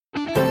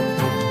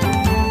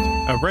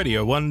A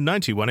Radio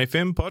 191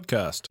 FM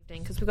podcast.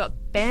 Because we've got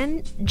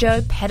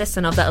Banjo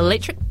Patterson of the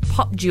electric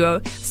pop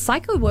duo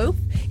Psycho Wolf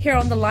here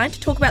on the line to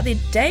talk about their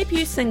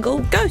debut single,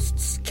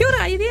 Ghosts. Kia ora,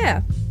 are you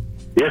there?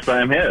 Yes,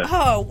 I am here.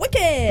 Oh,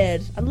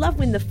 wicked! I love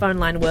when the phone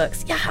line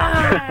works. Yay!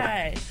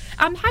 How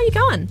are you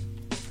going?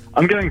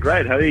 I'm going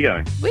great. How are you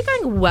going? We're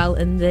going well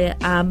in the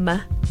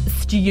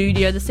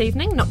studio this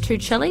evening. Not too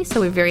chilly, so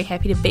we're very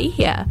happy to be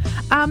here.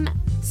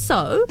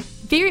 So,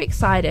 very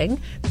exciting.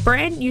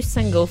 Brand new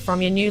single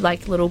from your new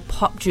little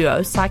pop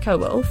duo, Psycho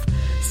Wolf.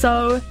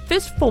 So,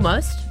 first and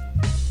foremost,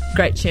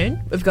 great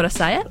tune. We've got to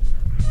say it.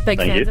 Big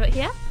Thank fans you. of it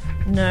here.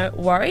 No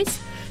worries.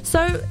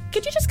 So,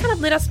 could you just kind of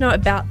let us know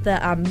about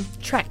the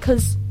track?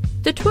 Because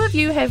the two of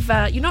you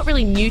have, you're not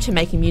really new to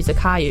making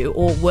music, are you?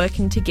 Or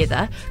working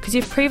together? Because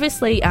you've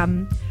previously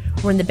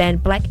were in the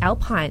band Black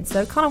Alpine.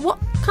 So, what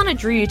kind of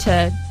drew you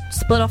to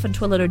split off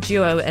into a little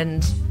duo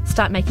and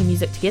start making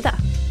music together?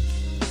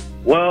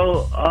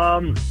 Well,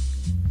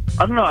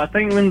 I don't know. I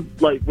think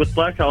with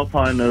Black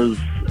Alpine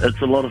it's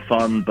a lot of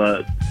fun,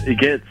 but it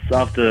gets,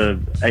 after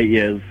 8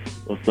 years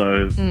or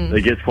so,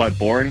 it gets quite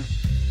boring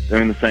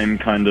doing the same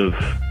kind of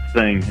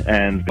thing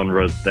and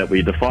genre that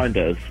we defined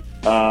as.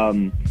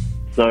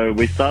 So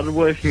we started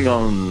working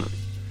on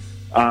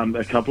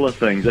a couple of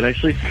things. And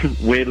actually,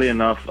 weirdly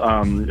enough,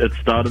 it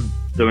started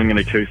doing an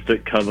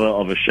acoustic cover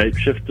of a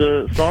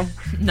Shapeshifter song.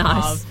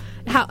 Nice.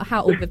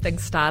 How all good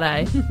things start,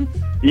 eh?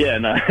 Yeah,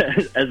 no,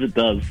 as it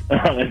does,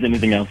 as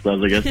anything else does,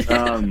 I guess.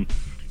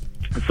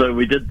 So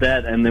we did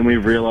that, and then we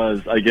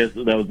realised, I guess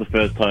that was the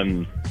first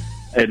time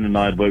Aiden and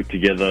I had worked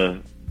together,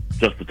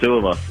 just the two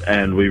of us,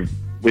 and we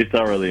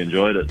thoroughly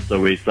enjoyed it.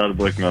 So we started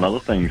working on other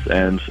things,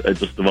 and it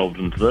just evolved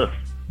into this.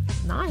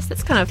 Nice,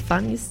 that's kind of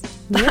fun.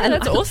 Yeah,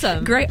 that's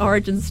awesome. Great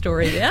origin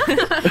story, yeah?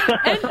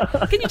 And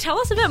can you tell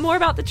us a bit more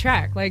about the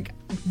track?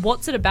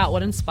 What's it about?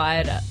 What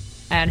inspired it?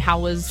 And how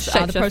was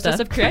the process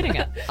of creating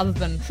it, other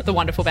than the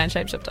wonderful band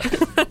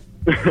Shapeshifter?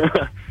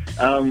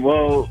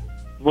 Well,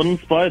 what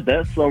inspired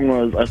that song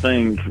was, I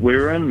think, we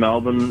were in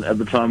Melbourne at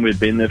the time. We'd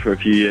been there for a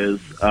few years,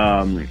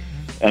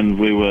 and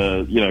we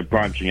were,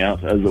 branching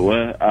out, as it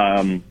were.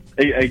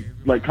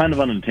 Kind of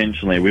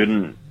unintentionally. We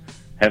didn't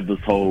have this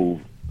whole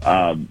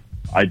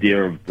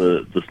idea of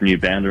this new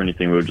band or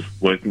anything. We were just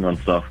working on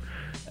stuff.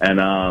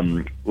 And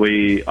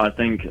I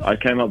think I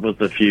came up with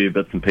a few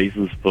bits and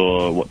pieces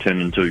for what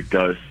turned into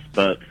Ghosts,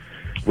 but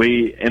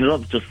we ended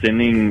up just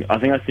sending, I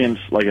think I sent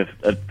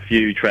a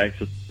few tracks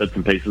with bits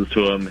and pieces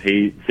to him.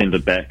 He sent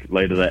it back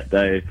later that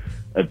day,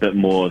 a bit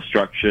more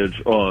structured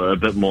or a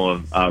bit more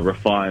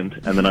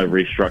refined, and then I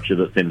restructured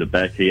it, sent it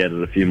back. He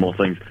added a few more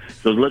things.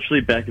 So it was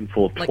literally back and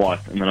forth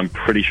twice, and then I'm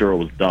pretty sure it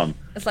was done.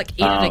 It's like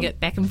editing it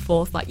back and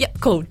forth, yep,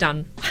 cool,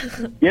 done.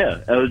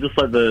 Yeah, it was just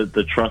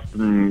the trust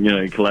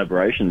and,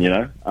 collaboration,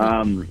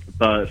 and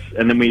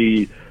then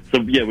we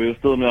were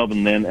still in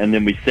Melbourne then, and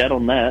then we sat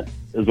on that,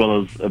 as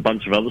well as a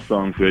bunch of other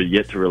songs we were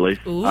yet to release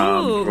for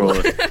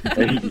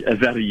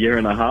about a year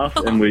and a half,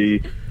 and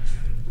we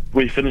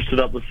finished it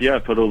up this year. I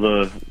put all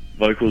the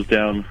vocals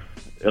down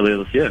earlier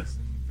this year.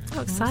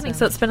 Oh, exciting. Awesome.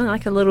 So it's been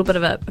a little bit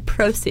of a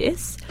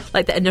process,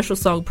 the initial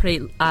song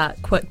pretty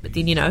quick, but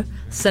then,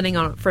 sitting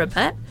on it for a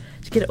bit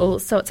to get it all.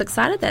 So it's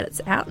excited that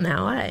it's out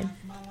now, eh?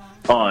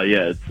 Oh,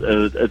 yeah.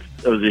 It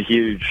was a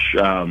huge,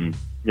 it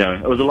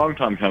was a long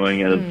time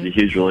coming, and it's a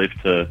huge relief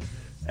to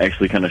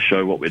actually kind of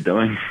show what we're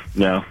doing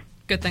now.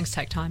 Good things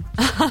take time.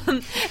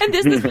 And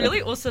there's this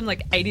really awesome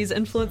 80s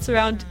influence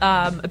around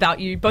about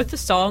you, both the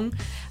song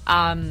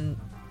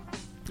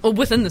or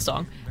within the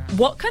song.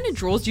 What kind of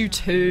draws you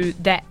to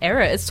that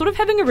era? It's sort of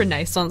having a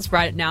renaissance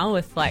right now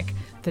with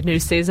the new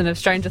season of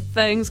Stranger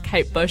Things,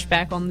 Kate Bush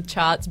back on the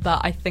charts, but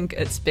I think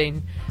it's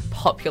been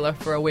popular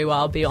for a wee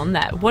while beyond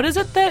that. What is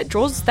it that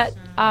draws that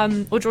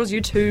or draws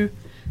you to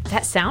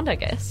that sound, I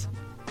guess?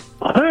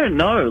 I don't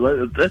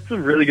know. That's a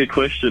really good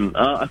question.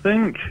 I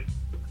think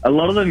a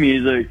lot of the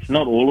music,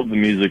 not all of the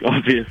music,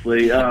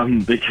 obviously,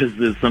 because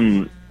there's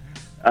some,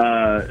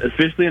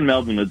 especially in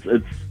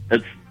Melbourne,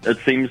 it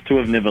seems to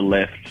have never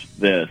left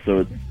there.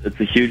 So it's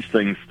a huge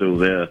thing still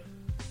there.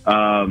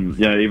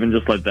 Even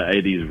just the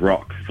 80s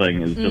rock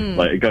thing is just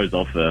it goes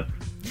off there.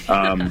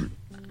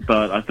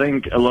 But I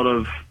think a lot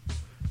of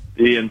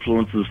the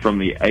influences from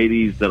the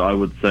 80s that I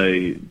would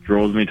say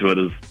draws me to it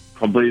is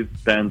probably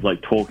bands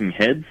like Talking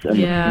Heads and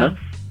the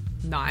Smiths.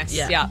 Nice,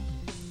 yeah.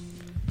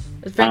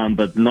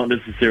 But not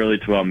necessarily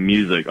to our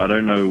music. I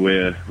don't know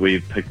where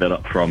we picked that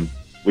up from.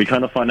 We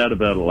kind of find out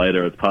about it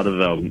later. It's part of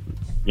our,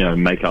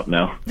 makeup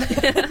now.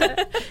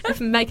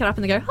 Make it up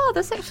and they go, oh,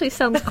 this actually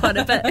sounds quite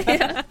a bit.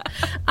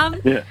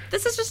 Yeah.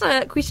 This is just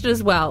a question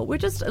as well. We're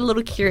just a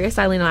little curious,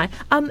 Eileen and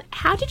I.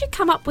 How did you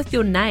come up with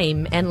your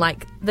name and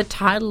the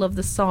title of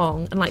the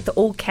song and the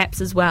all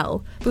caps as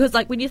well? Because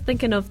when you're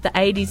thinking of the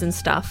 80s and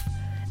stuff,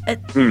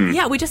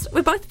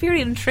 we're both very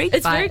intrigued.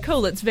 It's very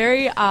cool. It's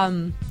very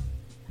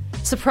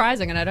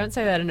surprising, and I don't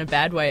say that in a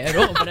bad way at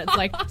all, but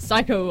it's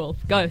Psycho Wolf,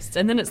 Ghosts,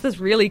 and then it's this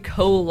really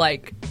cool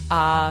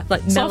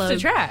softer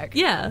track.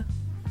 Yeah.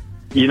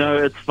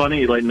 It's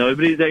funny,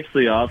 nobody's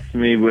actually asked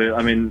me where.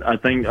 I mean, I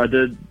think I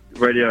did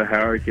Radio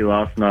Hauraki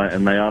last night,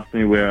 and they asked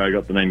me where I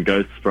got the name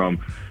Ghosts from.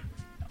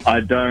 I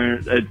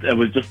don't. It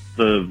was just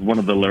one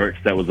of the lyrics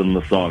that was in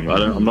the song.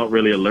 I'm not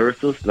really a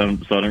lyricist, so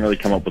I don't really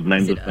come up with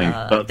names of things.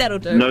 But that'll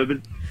do.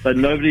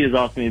 Nobody has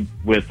asked me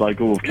where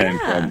Psycho Wolf came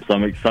from, so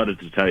I'm excited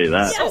to tell you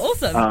that. Yes. Oh,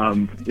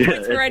 awesome.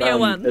 Points for Radio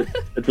 1.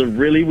 It's a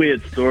really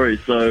weird story.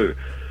 So,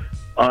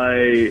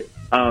 a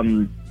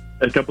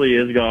couple of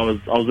years ago,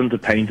 I was into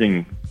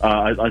painting.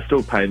 I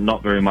still paint,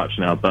 not very much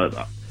now, but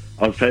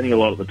I was painting a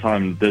lot at the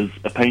time. There's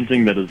a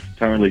painting that is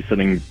currently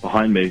sitting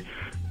behind me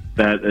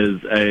that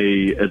is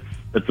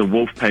it's a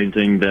wolf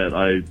painting that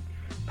I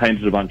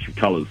painted a bunch of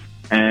colours.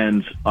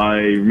 And I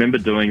remember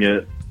doing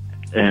it,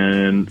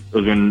 and it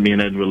was when me and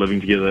Ed were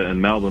living together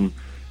in Melbourne.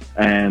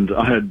 And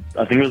I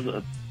think it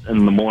was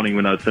in the morning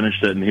when I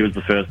finished it, and he was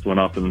the first one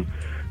up and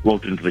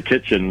walked into the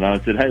kitchen, and I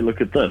said, "Hey,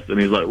 look at this."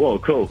 And he's like, "Whoa,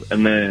 cool."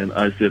 And then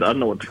I said, "I don't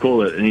know what to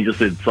call it." And he just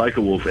said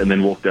Psycho Wolf, and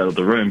then walked out of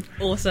the room.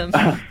 Awesome.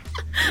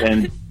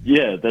 And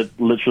yeah, that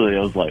literally, I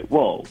was like,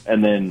 "Whoa."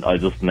 And then I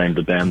just named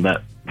the band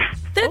that.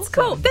 That's awesome.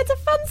 Cool. That's a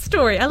fun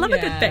story. I love a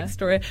good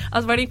backstory. I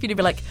was waiting for you to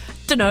be like,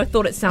 dunno,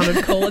 thought it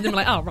sounded cool, and then we're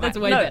like, oh, right, that's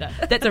way better.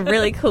 That's a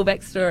really cool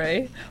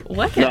backstory.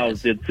 What? No, I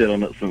was dead set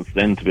on it since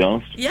then, to be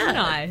honest. Yeah.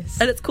 Nice.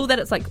 And it's cool that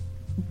it's like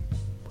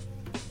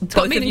It's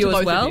got both of meaning you to as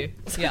both well. of you.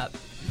 Yeah.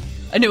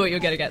 I knew what you were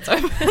going to get, so.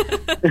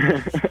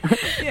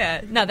 Yeah,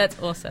 no, that's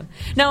awesome.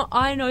 Now,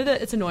 I know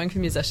that it's annoying for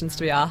musicians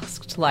to be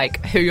asked,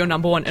 like, who your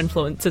number one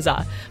influences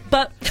are.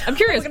 But I'm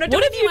curious, what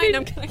have you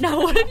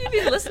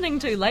been listening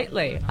to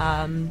lately?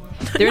 Are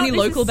there any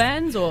local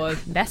bands or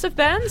massive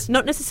bands?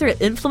 Not necessarily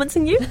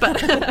influencing you, but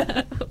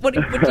what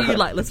do you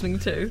like listening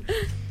to?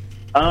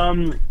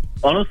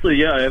 Honestly,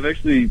 yeah, I've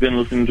actually been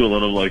listening to a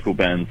lot of local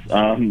bands.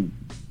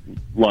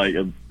 Like,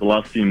 the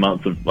last few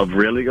months, I've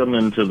really gotten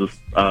into this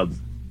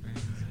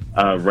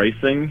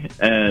racing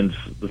and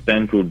this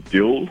band called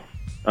Duel.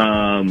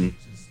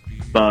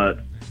 But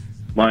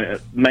my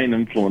main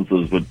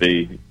influences would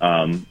be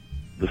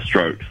The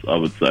Strokes, I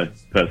would say,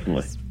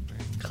 personally.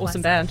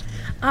 Awesome band.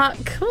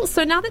 Cool.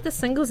 So now that the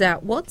single's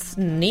out, what's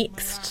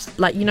next?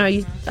 Like,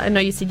 I know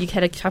you said you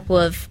had a couple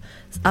of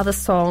other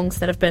songs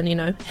that have been,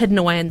 hidden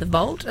away in the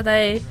vault. Are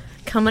they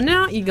coming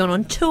out? You going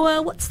on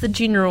tour? What's the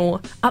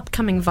general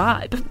upcoming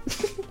vibe?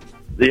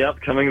 The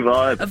upcoming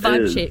vibe a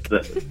vibe is check.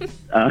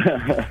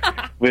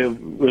 That, we've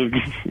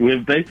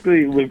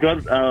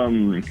got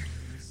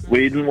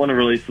we didn't want to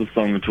release the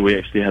song until we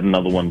actually had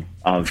another one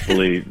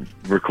fully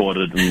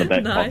recorded in the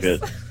back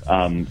pocket,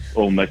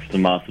 all mixed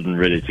and mastered and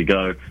ready to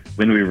go.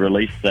 When we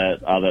release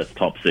that, that's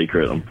top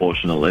secret,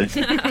 unfortunately.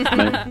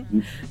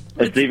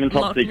 It's even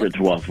top secret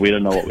to us. We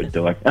don't know what we're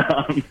doing.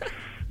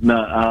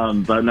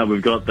 But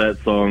we've got that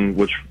song,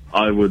 which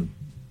I would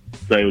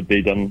say would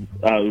be done.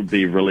 Would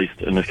be released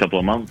in a couple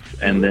of months,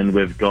 and then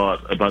we've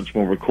got a bunch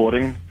more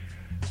recording,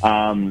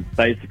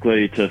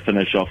 basically to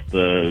finish off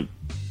the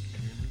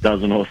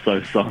dozen or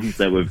so songs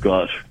that we've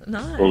got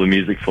all the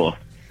music for.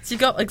 So you've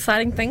got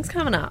exciting things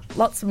coming up.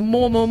 Lots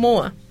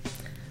more.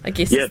 I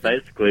guess. Yeah,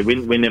 basically,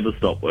 we never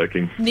stop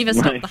working. Never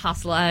stop the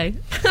hustle, eh?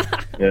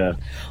 Yeah.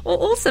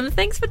 Well, awesome.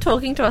 Thanks for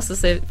talking to us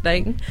this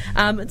evening.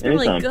 It's been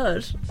really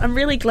good. I'm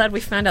really glad we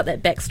found out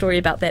that backstory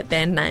about that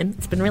band name.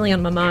 It's been really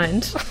on my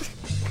mind.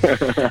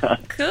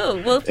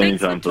 Cool. Well,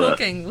 thanks for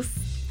talking. We'll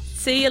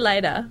see you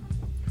later.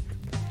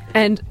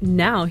 And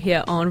now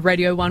here on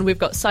Radio 1, we've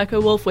got Psycho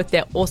Wolf with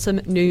their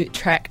awesome new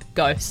track,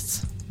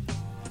 Ghosts.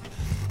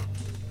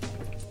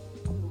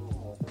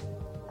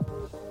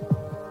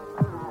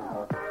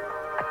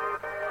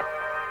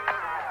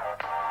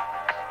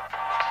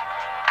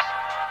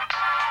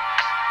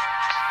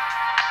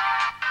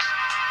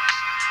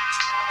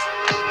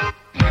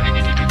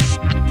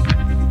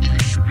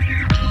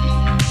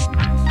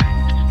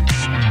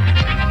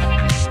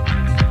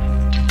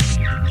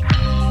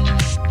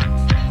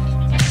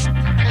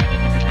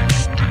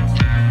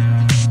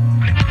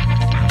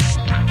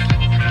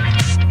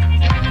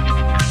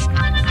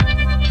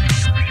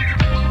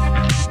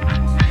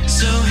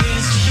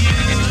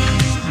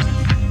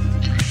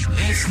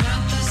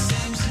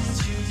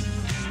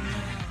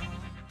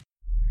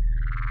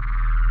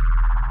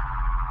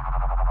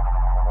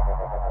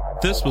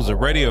 This was a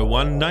Radio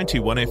 1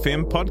 91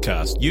 FM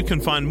podcast. You can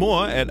find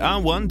more at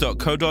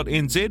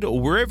r1.co.nz or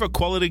wherever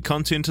quality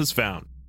content is found.